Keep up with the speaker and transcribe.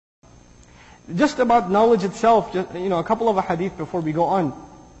Just about knowledge itself, a couple of hadith before we go on.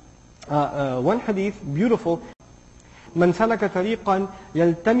 One hadith, beautiful. من سلك طريقا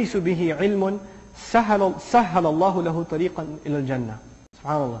يلتمس به علم سهل الله له طريقا إلى الجنة.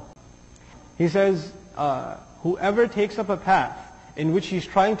 SubhanAllah. He says, whoever takes up a path in which he's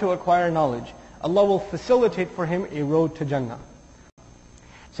trying to acquire knowledge, Allah will facilitate for him a road to Jannah.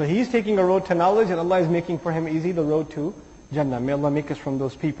 So he's taking a road to knowledge and Allah is making for him easy the road to Jannah. May Allah make us from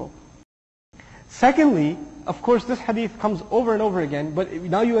those people. Secondly, of course this hadith comes over and over again, but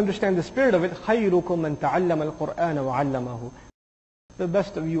now you understand the spirit of it. خَيْرُكُمْ مَنْ تَعَلَّمَ الْقُرْآنَ وَعَلَّمَهُ. The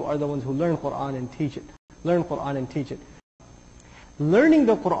best of you are the ones who learn Qur'an and teach it. Learn Qur'an and teach it. Learning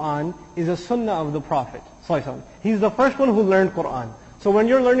the Qur'an is a sunnah of the Prophet. He's the first one who learned Qur'an. So when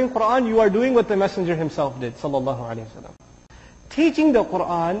you're learning Qur'an, you are doing what the Messenger himself did, sallallahu alaihi wasallam. Teaching the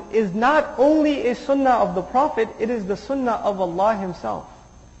Qur'an is not only a sunnah of the Prophet, it is the sunnah of Allah Himself.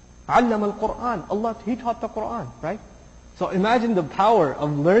 عَلَّمَ الْقُرْآنِ. Allah, He taught the Qur'an, right? So imagine the power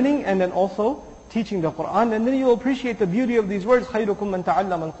of learning and then also teaching the Qur'an, and then you'll appreciate the beauty of these words. خَيْرُكُمْ مَنْ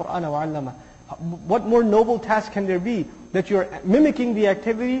تَعَلَّمَ الْقُرْآنَ وَعَلَّمَهُ. What more noble task can there be? That you're mimicking the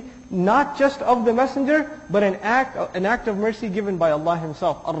activity, not just of the Messenger, but an act of mercy given by Allah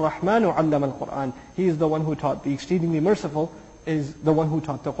Himself. Ar-Rahmanu 'allama al-Qur'an. He is the one who taught. The exceedingly merciful is the one who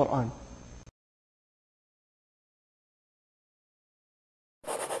taught the Qur'an.